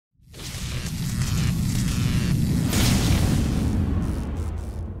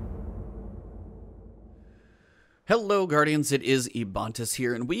Hello Guardians, it is Ebontis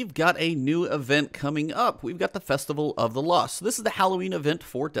here, and we've got a new event coming up. We've got the Festival of the Lost. So this is the Halloween event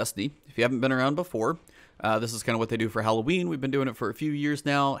for Destiny. If you haven't been around before, this is kind of what they do for Halloween. We've been doing it for a few years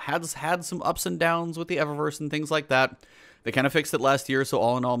now. Has had some ups and downs with the Eververse and things like that. They kind of fixed it last year, so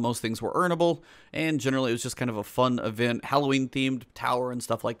all in all, most things were earnable, and generally it was just kind of a fun event, Halloween-themed tower and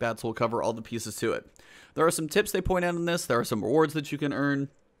stuff like that, so we'll cover all the pieces to it. There are some tips they point out in this. There are some rewards that you can earn.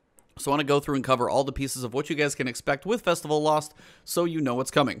 So I want to go through and cover all the pieces of what you guys can expect with Festival of Lost so you know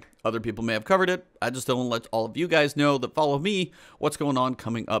what's coming. Other people may have covered it. I just don't let all of you guys know that follow me what's going on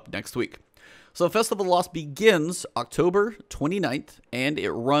coming up next week. So Festival of Lost begins October 29th and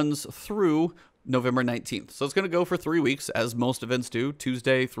it runs through November 19th. So it's going to go for 3 weeks, as most events do,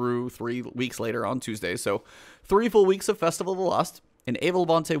 Tuesday through 3 weeks later on Tuesday. So 3 full weeks of Festival of the Lost, and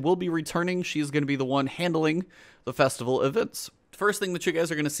Ebontis will be returning. She's going to be the one handling the festival events. First thing that you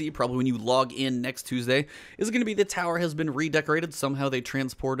guys are going to see probably when you log in next Tuesday is going to be the tower has been redecorated. Somehow they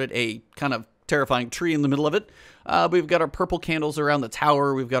transported a kind of terrifying tree in the middle of it. We've got our purple candles around the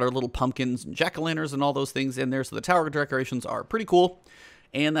tower. We've got our little pumpkins and jack-o'-lanterns and all those things in there. So the tower decorations are pretty cool.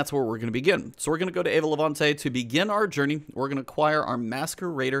 And that's where we're going to begin. So we're going to go to Ebontis to begin our journey. We're going to acquire our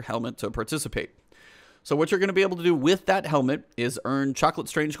Masquerader helmet to participate. So what you're going to be able to do with that helmet is earn Chocolate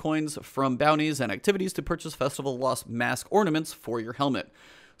Strange coins from bounties and activities to purchase Festival of Lost mask ornaments for your helmet.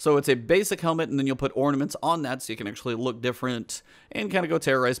 So it's a basic helmet, and then you'll put ornaments on that so you can actually look different and kind of go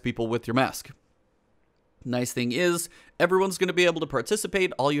terrorize people with your mask. Nice thing is, everyone's going to be able to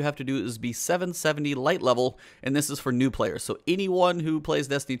participate. All you have to do is be 770 light level, and this is for new players. So anyone who plays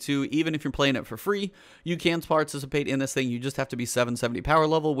Destiny 2, even if you're playing it for free, you can participate in this thing. You just have to be 770 power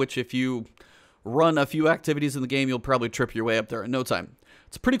level, which if you run a few activities in the game, you'll probably trip your way up there in no time.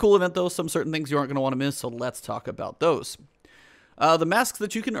 It's a pretty cool event, though. Some certain things you aren't going to want to miss, so let's talk about those. The masks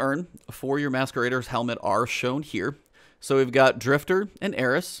that you can earn for your Masquerader's helmet are shown here. So we've got Drifter and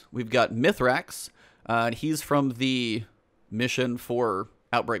Eris. We've got Mithrax. He's from the mission for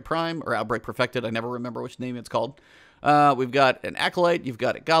Outbreak Prime, or Outbreak Perfected. I never remember which name it's called. We've got an Acolyte, you've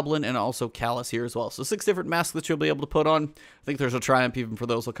got a Goblin, and also Callus here as well. So 6 different masks that you'll be able to put on. I think there's a Triumph even for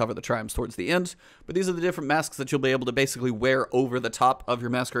those. We'll cover the Triumphs towards the end. But these are the different masks that you'll be able to basically wear over the top of your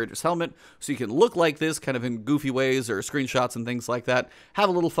Masquerader's helmet. So you can look like this, kind of in goofy ways or screenshots and things like that. Have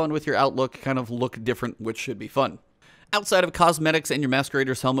a little fun with your outlook, kind of look different, which should be fun. Outside of cosmetics and your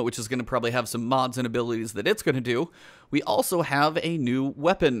Masquerader's helmet, which is going to probably have some mods and abilities that it's going to do, we also have a new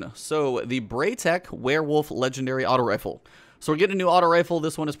weapon. So the Braytech Werewolf Legendary Auto Rifle. So we're getting a new auto rifle.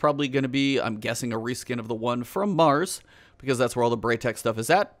 This one is probably going to be, I'm guessing, a reskin of the one from Mars, because that's where all the Braytech stuff is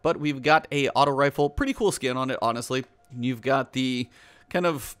at. But we've got a auto rifle, pretty cool skin on it, honestly. You've got the kind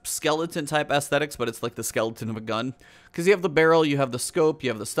of skeleton type aesthetics, but it's like the skeleton of a gun, because you have the barrel, you have the scope, you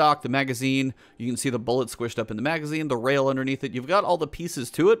have the stock, the magazine, you can see the bullet squished up in the magazine, the rail underneath it. You've got all the pieces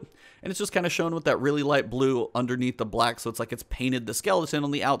to it, and it's just kind of shown with that really light blue underneath the black, so it's like it's painted the skeleton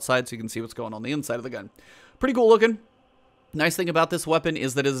on the outside so you can see what's going on the inside of the gun. Pretty cool looking. Nice thing about this weapon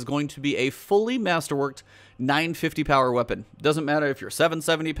is that it is going to be a fully masterworked 950 power weapon. Doesn't matter if you're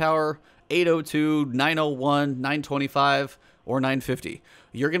 770 power, 802, 901, 925, or 950.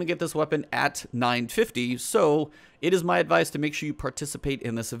 You're going to get this weapon at 950, so it is my advice to make sure you participate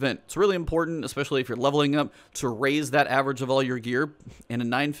in this event. It's really important, especially if you're leveling up, to raise that average of all your gear, and a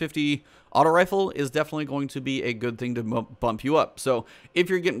 950 auto rifle is definitely going to be a good thing to bump you up. So if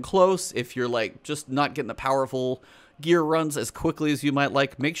you're getting close, if you're like just not getting the powerful gear runs as quickly as you might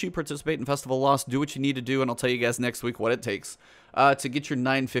like, make sure you participate in Festival of Lost, do what you need to do, and I'll tell you guys next week what it takes to get your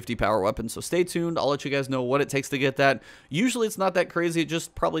 950 power weapon. So stay tuned. I'll let you guys know what it takes to get that. Usually it's not that crazy. It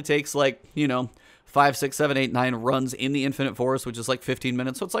just probably takes like, 5, 6, 7, 8, 9 runs in the Infinite Forest, which is like 15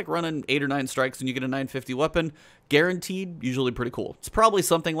 minutes. So it's like running 8 or 9 strikes and you get a 950 weapon. Guaranteed, usually pretty cool. It's probably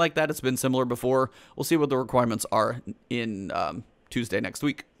something like that. It's been similar before. We'll see what the requirements are in Tuesday next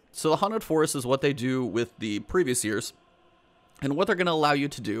week. So the Haunted Forest is what they do with the previous years. And what they're going to allow you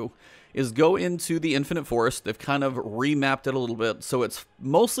to do is go into the Infinite Forest. They've kind of remapped it a little bit, so it's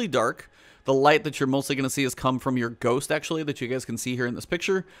mostly dark. The light that you're mostly going to see has come from your ghost, actually, that you guys can see here in this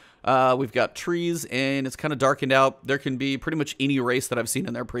picture. We've got trees, and it's kind of darkened out. There can be pretty much any race that I've seen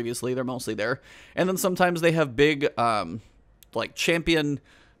in there previously. They're mostly there. And then sometimes they have big, like, champion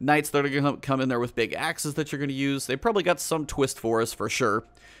knights that are going to come in there with big axes that you're going to use. They probably got some twist for us, for sure.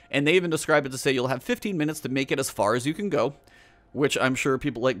 And they even describe it to say you'll have 15 minutes to make it as far as you can go, which I'm sure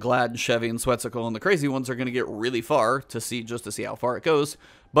people like Glad and Chevy and Sweatcicle and the crazy ones are going to get really far to see how far it goes.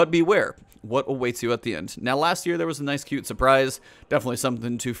 But beware what awaits you at the end. Now, last year there was a nice cute surprise. Definitely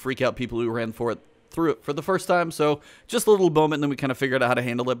something to freak out people who ran for it through it for the first time, so just a little moment, and then we kind of figured out how to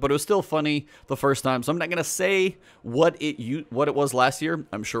handle it. But it was still funny the first time, so I'm not gonna say what it was last year.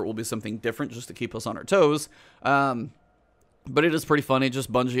 I'm sure it will be something different just to keep us on our toes. But it is pretty funny.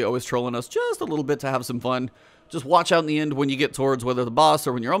 Just Bungie always trolling us just a little bit to have some fun. Just watch out in the end when you get towards whether the boss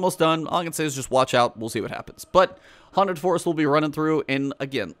or when you're almost done. All I can say is just watch out. We'll see what happens. But Haunted Forest will be running through, and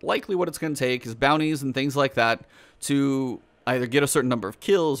again, likely what it's going to take is bounties and things like that to either get a certain number of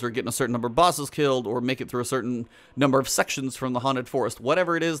kills or getting a certain number of bosses killed or make it through a certain number of sections from the Haunted Forest.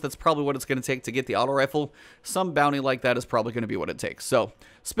 Whatever it is, that's probably what it's going to take to get the auto rifle. Some bounty like that is probably going to be what it takes. So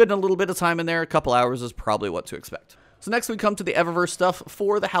spending a little bit of time in there, a couple hours is probably what to expect. So next we come to the Eververse stuff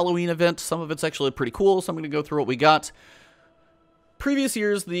for the Halloween event. Some of it's actually pretty cool, so I'm going to go through what we got. Previous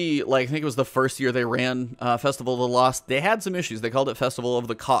years, I think it was the first year they ran Festival of the Lost, they had some issues. They called it Festival of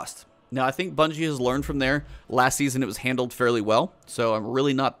the Cost. Now, I think Bungie has learned from there. Last season, it was handled fairly well, so I'm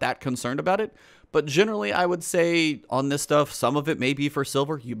really not that concerned about it. But generally, I would say on this stuff, some of it may be for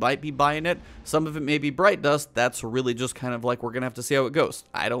silver. You might be buying it. Some of it may be bright dust. That's really just kind of like we're going to have to see how it goes.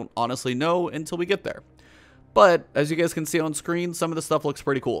 I don't honestly know until we get there. But as you guys can see on screen, some of the stuff looks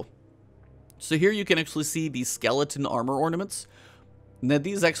pretty cool. So here you can actually see the skeleton armor ornaments. Now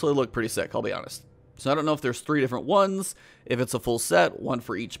these actually look pretty sick, I'll be honest. So I don't know if there's 3 different ones, if it's a full set, one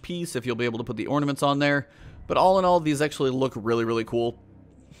for each piece, if you'll be able to put the ornaments on there. But all in all, these actually look really, really cool.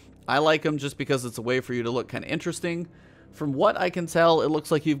 I like them just because it's a way for you to look kind of interesting. From what I can tell, it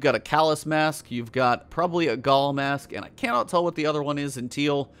looks like you've got a Callus mask, you've got probably a Gaul mask, and I cannot tell what the other one is in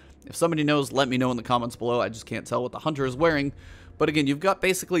teal. If somebody knows, let me know in the comments below. I just can't tell what the hunter is wearing. But again, you've got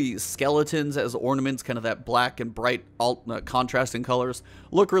basically skeletons as ornaments, kind of that black and bright contrasting colors.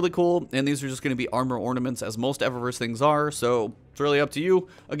 Look really cool, and these are just going to be armor ornaments as most Eververse things are, so it's really up to you.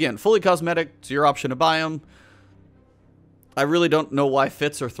 Again, fully cosmetic, it's your option to buy them. I really don't know why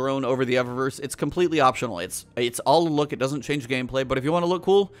fits are thrown over the Eververse. It's completely optional. It's all a look. It doesn't change gameplay, but if you want to look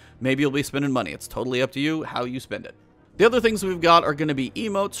cool, maybe you'll be spending money. It's totally up to you how you spend it. The other things we've got are going to be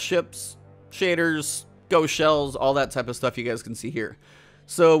emotes, ships, shaders, ghost shells, all that type of stuff you guys can see here.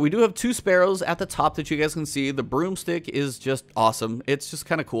 So we do have 2 sparrows at the top that you guys can see. The broomstick is just awesome. It's just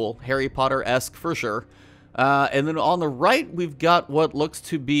kind of cool. Harry Potter-esque for sure. And then on the right, we've got what looks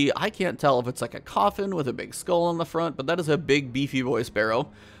to be, I can't tell if it's like a coffin with a big skull on the front, but that is a big beefy boy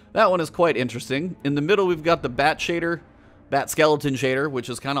sparrow. That one is quite interesting. In the middle, we've got the bat shader. Bat skeleton shader, which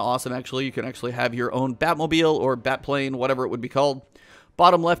is kind of awesome actually. You can actually have your own Batmobile or Batplane, whatever it would be called.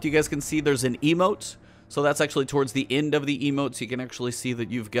 Bottom left, you guys can see there's an emote. So that's actually towards the end of the emotes. You can actually see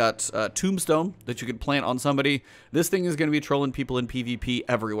that you've got Tombstone that you could plant on somebody. This thing is going to be trolling people in PvP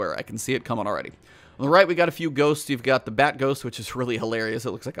everywhere. I can see it coming already. On the right, we got a few ghosts. You've got the Bat Ghost, which is really hilarious.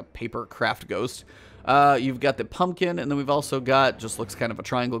 It looks like a paper craft ghost. You've got the pumpkin, and then we've also got, just looks kind of a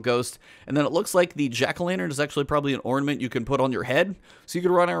triangle ghost. And then it looks like the jack-o'-lantern is actually probably an ornament you can put on your head. So you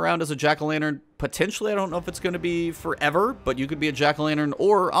could run around as a jack-o'-lantern. Potentially, I don't know if it's going to be forever, but you could be a jack-o'-lantern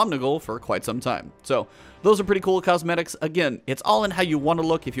or Omnigul for quite some time. So those are pretty cool cosmetics. Again, it's all in how you want to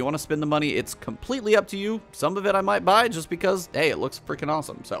look. If you want to spend the money, it's completely up to you. Some of it I might buy just because, hey, it looks freaking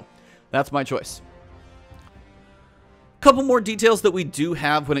awesome. So that's my choice. Couple more details that we do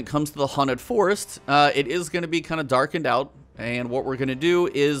have when it comes to the Haunted Forest. It is going to be kind of darkened out, and what we're going to do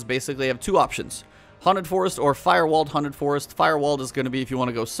is basically have 2 options. Haunted Forest or Firewalled Haunted Forest. Firewalled is going to be if you want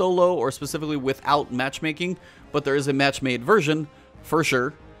to go solo or specifically without matchmaking, but there is a match-made version for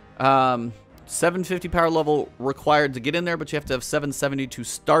sure. 750 power level required to get in there, but you have to have 770 to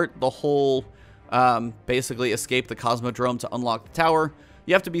start the whole, basically escape the Cosmodrome to unlock the tower.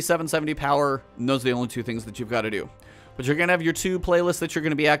 You have to be 770 power, and those are the only 2 things that you've got to do. But you're going to have your 2 playlists that you're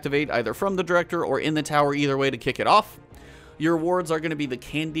going to be activate either from the director or in the tower, either way to kick it off. Your rewards are going to be the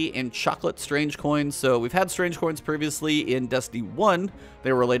candy and chocolate strange coins. So we've had strange coins previously in Destiny 1.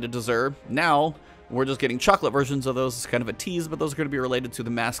 They were related to Xur. Now we're just getting chocolate versions of those. It's kind of a tease, but those are going to be related to the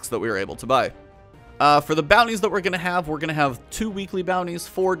masks that we were able to buy. For the bounties that we're going to have 2 weekly bounties,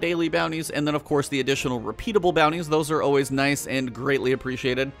 4 daily bounties, and then, of course, the additional repeatable bounties. Those are always nice and greatly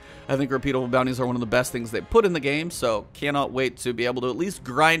appreciated. I think repeatable bounties are one of the best things they put in the game, so cannot wait to be able to at least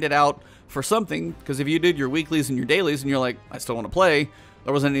grind it out for something, because if you did your weeklies and your dailies and you're like, I still want to play,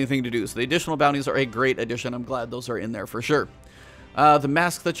 there wasn't anything to do. So the additional bounties are a great addition. I'm glad those are in there for sure. The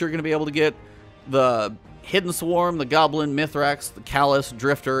mask that you're going to be able to get, the Hidden Swarm, the Goblin, Mithrax, the Callus,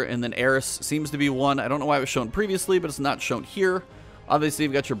 Drifter, and then Eris seems to be one. I don't know why it was shown previously, but it's not shown here. Obviously,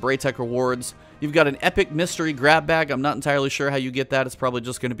 you've got your Braytech rewards. You've got an epic mystery grab bag. I'm not entirely sure how you get that. It's probably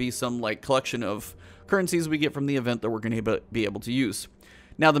just going to be some like collection of currencies we get from the event that we're going to be able to use.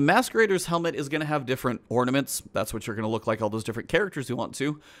 Now, the Masquerader's helmet is going to have different ornaments. That's what you're going to look like all those different characters you want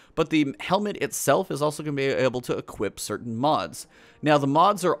to. But the helmet itself is also going to be able to equip certain mods. Now, the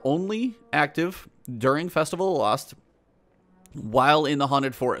mods are only active during Festival of the Lost while in the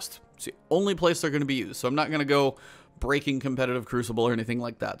Haunted Forest. It's the only place they're going to be used. So I'm not going to go breaking competitive Crucible or anything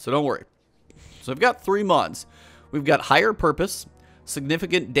like that. So don't worry. So I've got 3 mods. We've got Higher Purpose,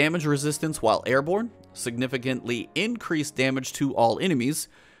 significant damage resistance while airborne, significantly increased damage to all enemies,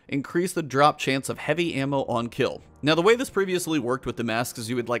 increase the drop chance of heavy ammo on kill. Now, the way this previously worked with the masks is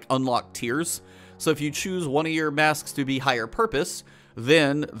you would like unlock tiers. So if you choose one of your masks to be Higher Purpose,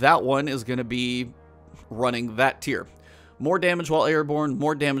 then that one is going to be running that tier. More damage while airborne,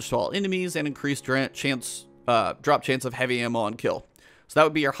 more damage to all enemies, and increased drop chance of heavy ammo on kill. So that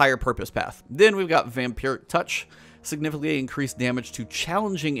would be your Higher Purpose path. Then we've got Vampiric Touch, significantly increased damage to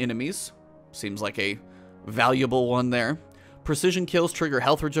challenging enemies. Seems like a valuable one there. Precision kills trigger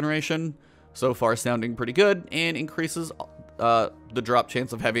health regeneration. So far sounding pretty good. And increases the drop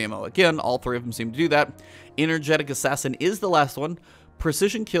chance of heavy ammo. Again, all 3 of them seem to do that. Energetic Assassin is the last one.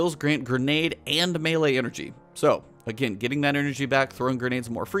 Precision kills grant grenade and melee energy. So, again, getting that energy back, throwing grenades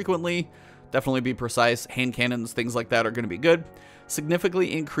more frequently. Definitely be precise. Hand cannons, things like that are going to be good.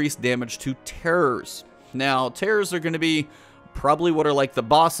 Significantly increased damage to terrors. Now, terrors are going to be probably what are like the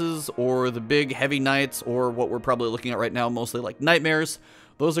bosses or the big heavy knights or what we're probably looking at right now, mostly like nightmares.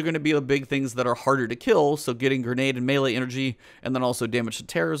 Those are going to be the big things that are harder to kill, so getting grenade and melee energy and then also damage to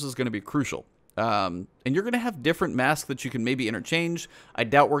terrors is going to be crucial. And you're going to have different masks that you can maybe interchange. I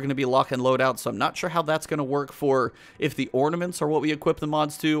doubt we're going to be lock and load out, so I'm not sure how that's going to work for if the ornaments are what we equip the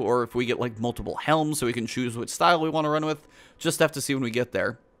mods to, or if we get like multiple helms so we can choose which style we want to run with. Just have to see when we get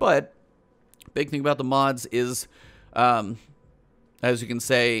there. But big thing about the mods is, as you can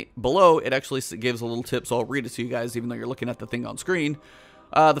say below, it actually gives a little tip, so I'll read it to you guys even though you're looking at the thing on screen.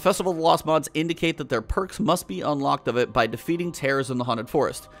 The Festival of the Lost mods indicate that their perks must be unlocked of it by defeating terrors in the Haunted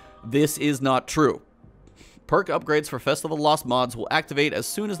Forest. This is not true. Perk upgrades for Festival of the Lost mods will activate as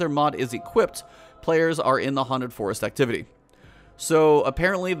soon as their mod is equipped. Players are in the Haunted Forest activity. So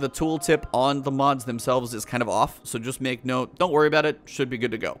apparently the tooltip on the mods themselves is kind of off, so just make note. Don't worry about it. Should be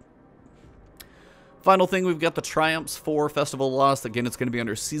good to go. Final thing, we've got the Triumphs for Festival of the Lost. Again, it's going to be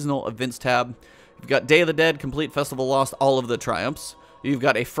under Seasonal Events tab. You've got Day of the Dead, Complete Festival of the Lost, all of the Triumphs. You've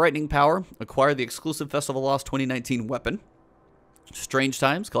got a Frightening Power, acquire the exclusive Festival of the Lost 2019 weapon. Strange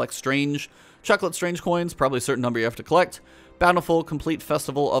Times, collect chocolate strange coins, probably a certain number you have to collect. Bountiful, complete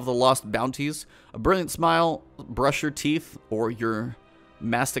Festival of the Lost bounties. A Brilliant Smile, brush your teeth, or your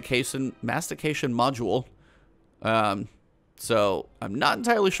mastication module. So I'm not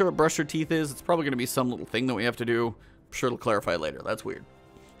entirely sure what brush your teeth is. It's probably going to be some little thing that we have to do. I'm sure it'll clarify later. That's weird.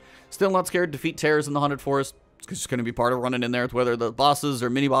 Still not scared. Defeat terrors in the Haunted Forest. It's just going to be part of running in there, whether the bosses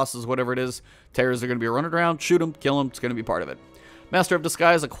or mini bosses, whatever it is. Terrors are going to be running around. Shoot them, kill them. It's going to be part of it. Master of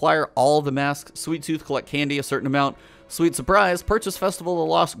Disguise, acquire all the masks. Sweet Tooth, collect candy, a certain amount. Sweet Surprise, purchase Festival of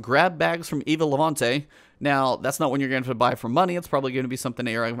the Lost, grab bags from Eva Levante. Now, that's not when you're going to buy for money. It's probably going to be something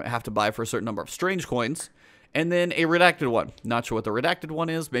that you're going to have to buy for a certain number of strange coins. And then a redacted one. Not sure what the redacted one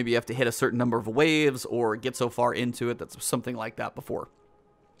is. Maybe you have to hit a certain number of waves or get so far into it that's something like that before.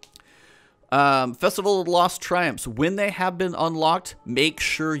 Festival of the Lost Triumphs. When they have been unlocked, make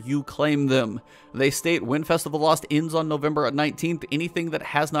sure you claim them. They state when Festival of the Lost ends on November 19th, anything that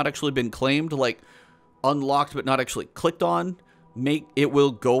has not actually been claimed, like unlocked but not actually clicked on, it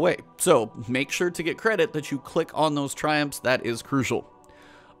will go away. So make sure to get credit that you click on those Triumphs. That is crucial.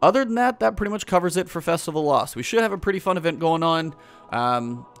 Other than that, that pretty much covers it for Festival of the Lost. We should have a pretty fun event going on.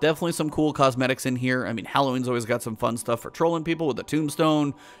 Definitely some cool cosmetics in here. I mean, Halloween's always got some fun stuff for trolling people with the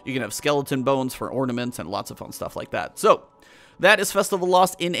tombstone. You can have skeleton bones for ornaments and lots of fun stuff like that. So, that is Festival of the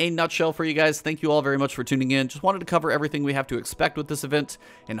Lost in a nutshell for you guys. Thank you all very much for tuning in. Just wanted to cover everything we have to expect with this event.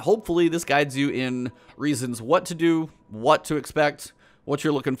 And hopefully this guides you in reasons what to do, what to expect, what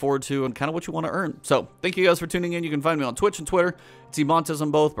you're looking forward to, and kind of what you want to earn. So, thank you guys for tuning in. You can find me on Twitch and Twitter. It's Ebontis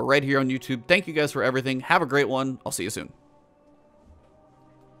on both, but right here on YouTube. Thank you guys for everything. Have a great one. I'll see you soon.